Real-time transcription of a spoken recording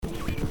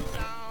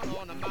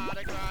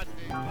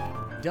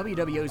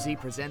WWOZ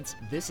presents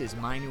This Is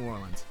My New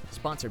Orleans,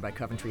 sponsored by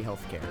Coventry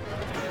Healthcare.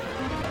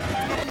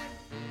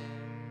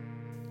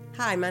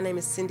 Hi, my name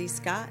is Cindy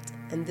Scott,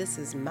 and this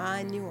is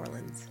My New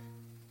Orleans.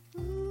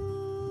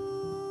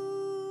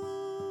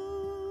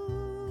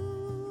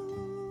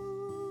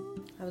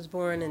 I was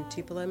born in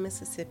Tupelo,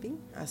 Mississippi.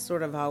 I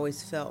sort of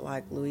always felt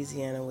like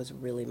Louisiana was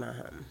really my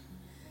home.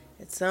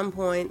 At some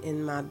point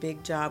in my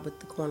big job with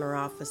the corner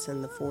office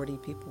and the 40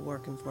 people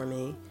working for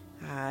me,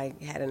 I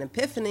had an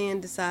epiphany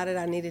and decided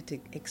I needed to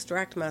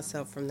extract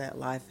myself from that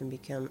life and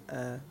become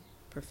a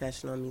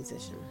professional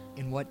musician.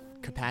 In what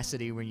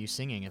capacity were you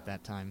singing at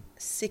that time?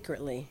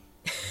 Secretly.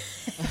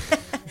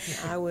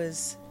 I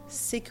was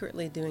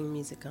secretly doing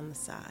music on the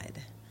side.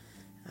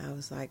 I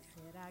was like,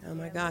 oh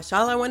my gosh,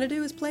 all I want to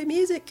do is play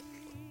music.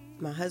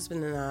 My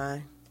husband and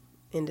I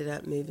ended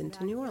up moving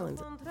to New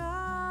Orleans.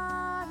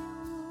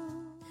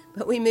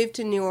 But we moved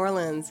to New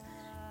Orleans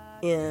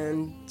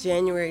in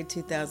January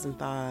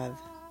 2005,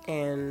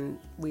 and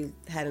we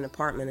had an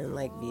apartment in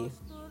Lakeview,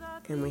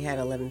 and we had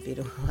 11 feet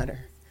of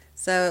water.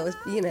 So it was,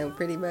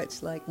 pretty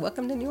much like,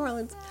 welcome to New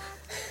Orleans.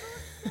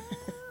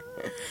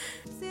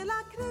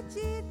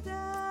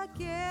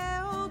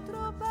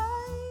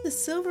 The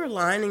silver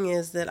lining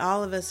is that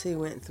all of us who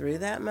went through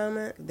that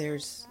moment,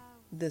 there's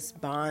this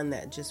bond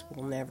that just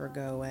will never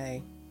go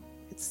away.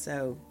 It's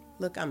so,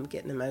 look, I'm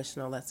getting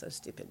emotional, that's so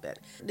stupid, but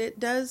it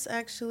does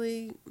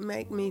actually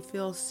make me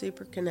feel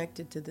super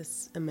connected to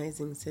this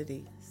amazing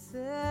city. Do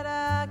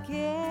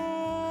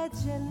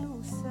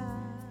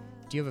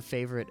you have a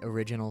favorite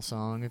original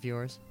song of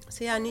yours?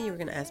 See, I knew you were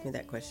going to ask me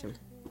that question.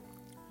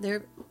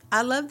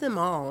 I love them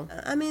all.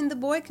 I mean, The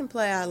Boy Can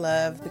Play I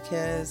love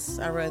because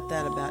I wrote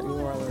that about New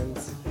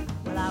Orleans.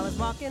 Well, I was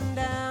walking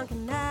down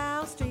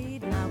Canal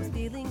Street and I was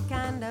feeling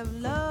kind of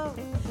low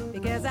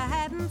because I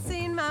hadn't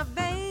seen my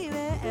baby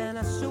and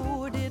I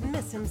sure did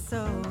miss him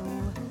so.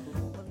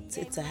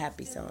 It's a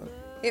happy song.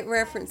 It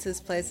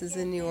references places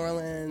in New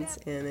Orleans,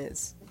 and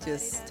it's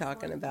just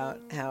talking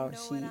about how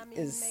she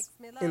is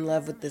in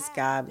love with this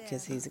guy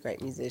because he's a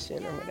great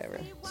musician or whatever.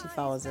 She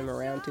follows him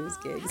around to his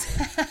gigs.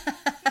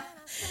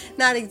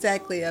 Not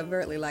exactly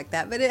overtly like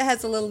that, but it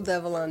has a little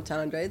double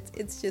entendre.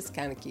 It's just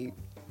kind of cute.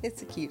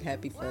 It's a cute,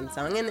 happy, fun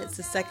song, and it's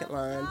the second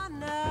line.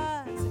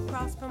 I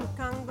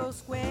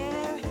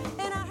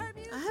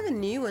have a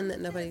new one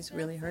that nobody's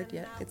really heard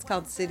yet. It's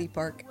called City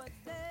Park.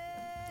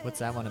 What's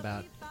that one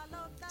about?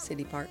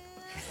 City Park.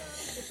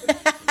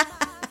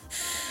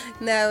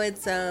 No,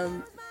 it's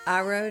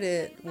I wrote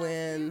it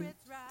when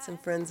some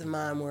friends of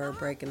mine were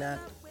breaking up,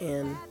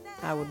 and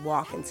I would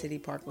walk in City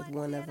Park with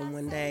one of them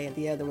one day and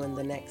the other one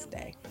the next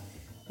day.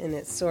 And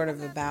it's sort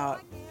of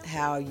about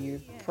how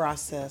you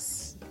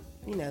process,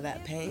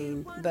 that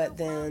pain, but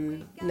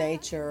then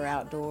nature or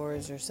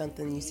outdoors or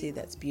something you see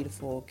that's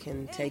beautiful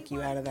can take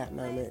you out of that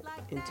moment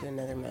into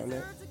another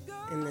moment,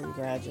 and then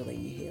gradually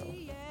you heal.